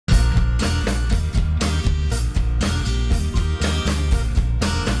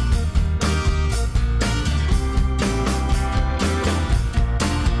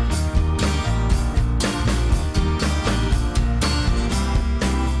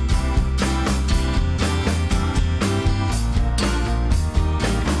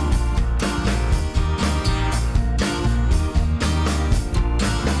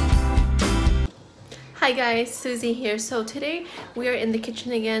Hi guys, Susie here. So today we are in the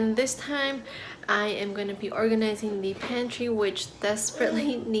kitchen again. This time I am going to be organizing the pantry, which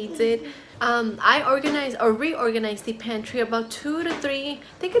desperately needs it. I organized or reorganized the pantry about 2 to 3, I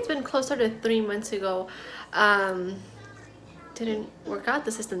think it's been closer to 3 months ago. Didn't work out,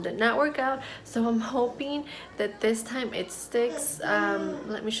 the system did not work out, so I'm hoping that this time it sticks.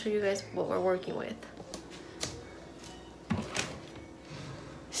 Let me show you guys what we're working with.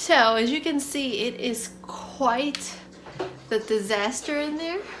 So as you can see, it is quite the disaster in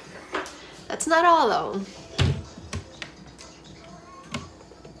there. That's not all though.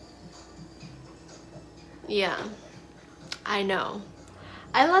 Yeah, I know.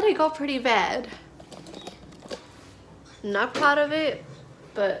 I let it go pretty bad. Not proud of it,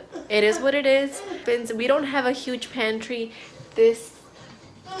 but it is what it is. We don't have a huge pantry.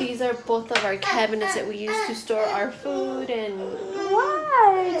 These are both of our cabinets that we use to store our food and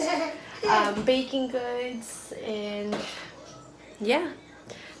baking goods, and yeah.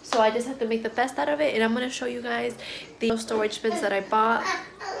 So I just have to make the best out of it, and I'm gonna show you guys the storage bins that I bought.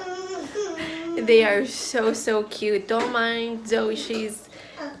 They are so cute. Don't mind Zoe, she's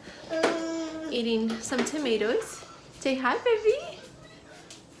eating some tomatoes. Say hi, baby.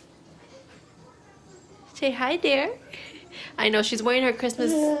 Say hi there. I know she's wearing her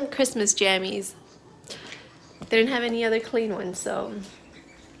Christmas jammies. They didn't have any other clean ones, so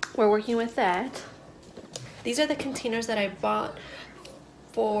we're working with that. These are the containers that I bought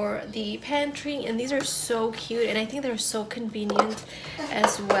for the pantry, and these are so cute, and I think they're so convenient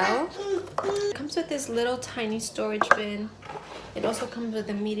as well. It comes with this little tiny storage bin. It also comes with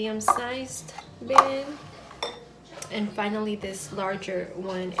a medium-sized bin, and finally this larger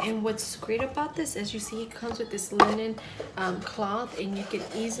one. And what's great about this, as you see, it comes with this linen cloth, and you can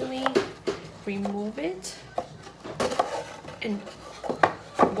easily remove it and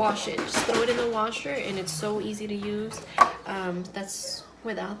wash it. Just throw it in the washer, and it's so easy to use. That's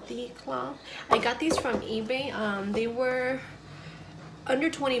without the cloth. I got these from eBay. They were under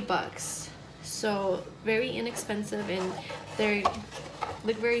 20 bucks, so very inexpensive, and they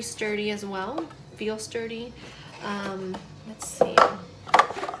look very sturdy as well, feel sturdy. Let's see,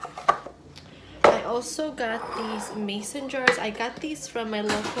 I also got these mason jars. I got these from my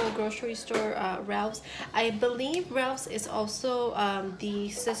local grocery store, Ralph's. I believe Ralph's is also the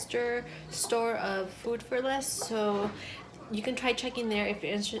sister store of Food for Less, so you can try checking there if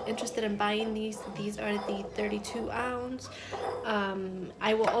you're interested in buying these. These are the 32 ounce.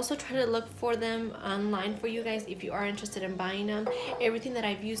 I will also try to look for them online for you guys if you are interested in buying them. Everything that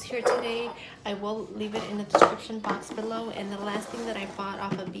I've used here today, I will leave it in the description box below. And the last thing that I bought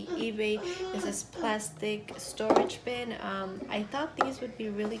off of eBay is this plastic storage bin. I thought these would be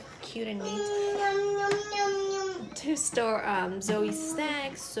really cute and neat to store Zoe's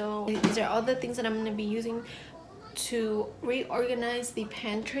snacks. So these are all the things that I'm going to be using to reorganize the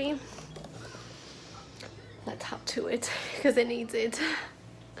pantry. Let's hop to it because it needs it.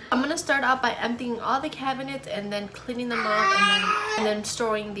 I'm gonna start out by emptying all the cabinets and then cleaning them off, and then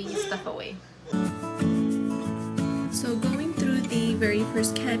storing the stuff away. So going through the very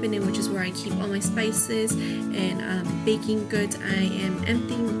first cabinet, which is where I keep all my spices and baking goods, I am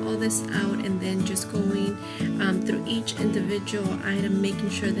emptying all this out and then just going through each individual item, making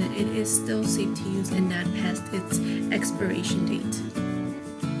sure that it is still safe to use and not past its expiration date.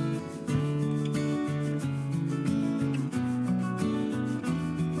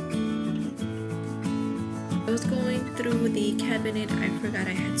 I was going through the cabinet, I forgot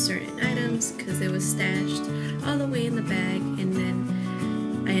I had certain items because it was stashed all the way in the bag, and then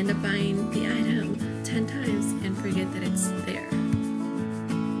I end up buying the item 10 times and forget that it's there.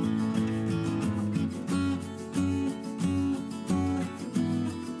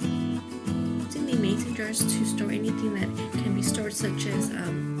 Using the mason jars to store anything that can be stored, such as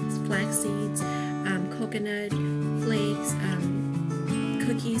flax seeds, coconut flakes,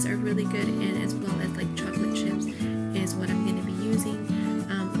 cookies are really good, and as well as like chocolate chips is what I'm going to be using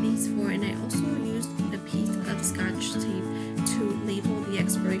these for. And I also used a piece of scotch tape to label the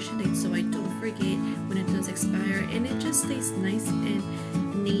expiration date so I don't forget when it does expire, and it just stays nice and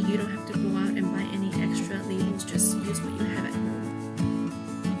neat. You don't have to go out and buy any extra labels, just use what you have at home.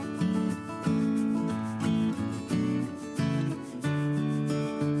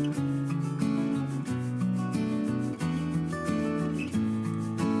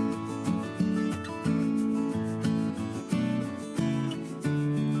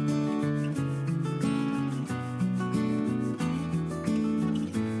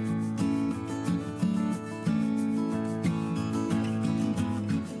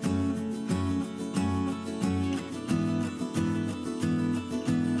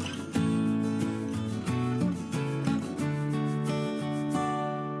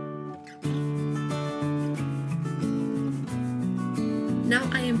 Now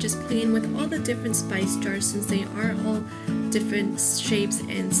I am just playing with all the different spice jars. Since they are all different shapes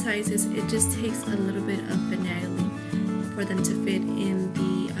and sizes, it just takes a little bit of finagling for them to fit in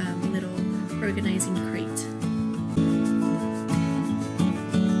the little organizing crate.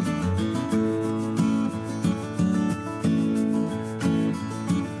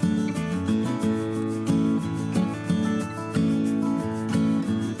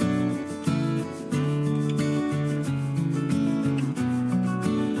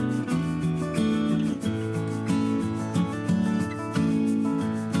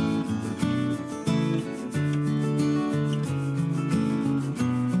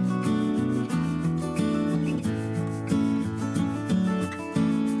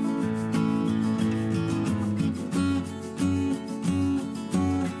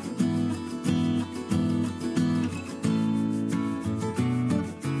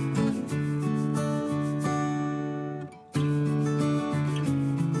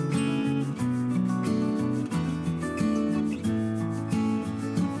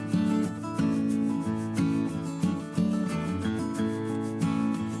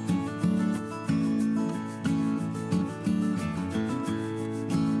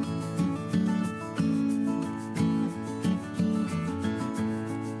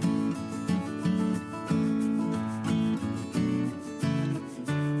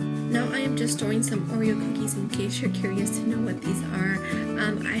 Just storing some Oreo cookies in case you're curious to know what these are.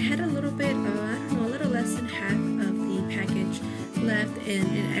 I had a little bit, I don't know, a little less than half of the package left,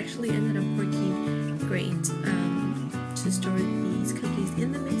 and it actually ended up working great to store these cookies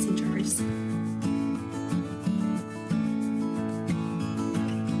in the mason jars.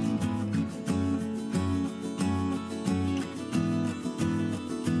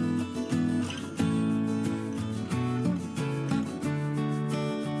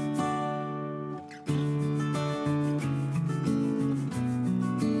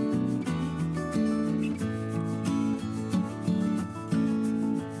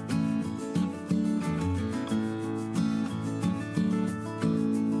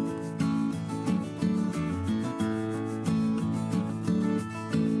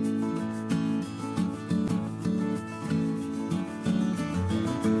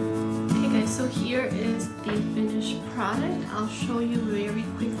 So here is the finished product. I'll show you very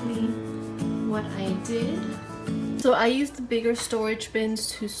quickly what I did. So I used the bigger storage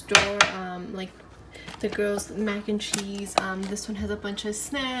bins to store like the girls' mac and cheese. This one has a bunch of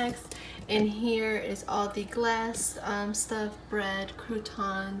snacks, and here is all the glass stuff, bread,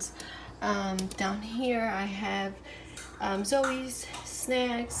 croutons. Down here I have Zoe's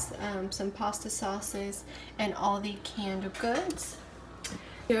snacks, some pasta sauces, and all the canned goods.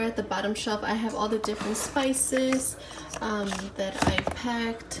 Here at the bottom shelf I have all the different spices that I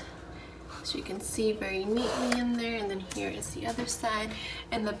packed, so you can see very neatly in there. And then here is the other side.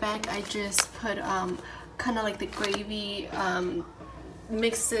 In the back I just put kind of like the gravy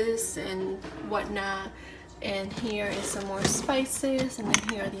mixes and whatnot. And here is some more spices, and then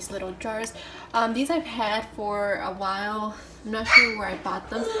here are these little jars. These I've had for a while. I'm not sure where I bought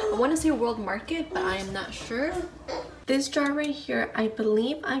them. I want to say World Market, but I am not sure. This jar right here, I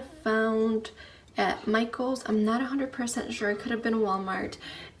believe I found at Michael's. I'm not 100% sure. It could have been Walmart.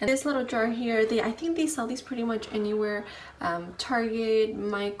 And this little jar here, I think they sell these pretty much anywhere. Target,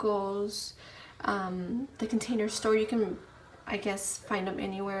 Michael's, the Container Store. You can, I guess, find them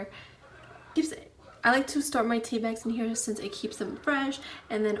anywhere. I like to store my tea bags in here since it keeps them fresh.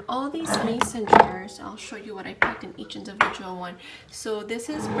 And then all these mason jars, I'll show you what I packed in each individual one. So this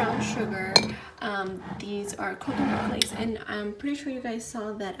is brown sugar. These are coconut flakes, and I'm pretty sure you guys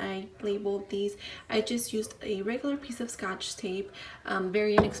saw that I labeled these. I just used a regular piece of Scotch tape,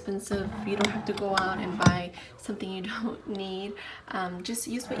 very inexpensive. You don't have to go out and buy something you don't need. Just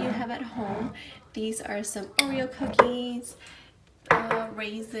use what you have at home. These are some Oreo cookies,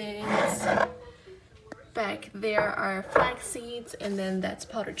 raisins. Back there are flax seeds, and then that's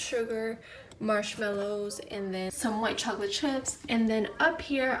powdered sugar, marshmallows, and then some white chocolate chips. And then up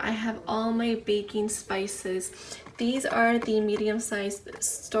here I have all my baking spices. These are the medium-sized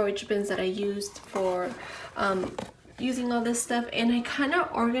storage bins that I used for using all this stuff, and I kind of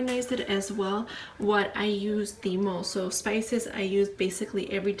organized it as well, what I use the most. So spices I use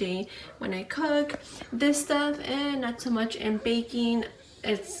basically every day when I cook. This stuff, and not so much. And baking,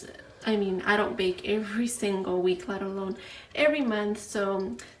 I mean, I don't bake every single week, let alone every month,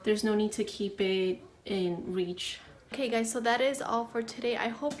 so there's no need to keep it in reach Okay guys, so that is all for today. I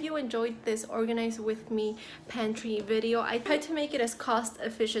hope you enjoyed this Organize With Me pantry video. I tried to make it as cost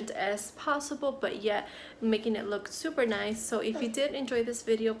efficient as possible, but yet making it look super nice. So if you did enjoy this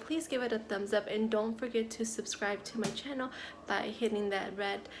video, please give it a thumbs up and don't forget to subscribe to my channel by hitting that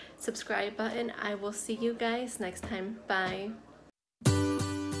red subscribe button. I will see you guys next time. Bye.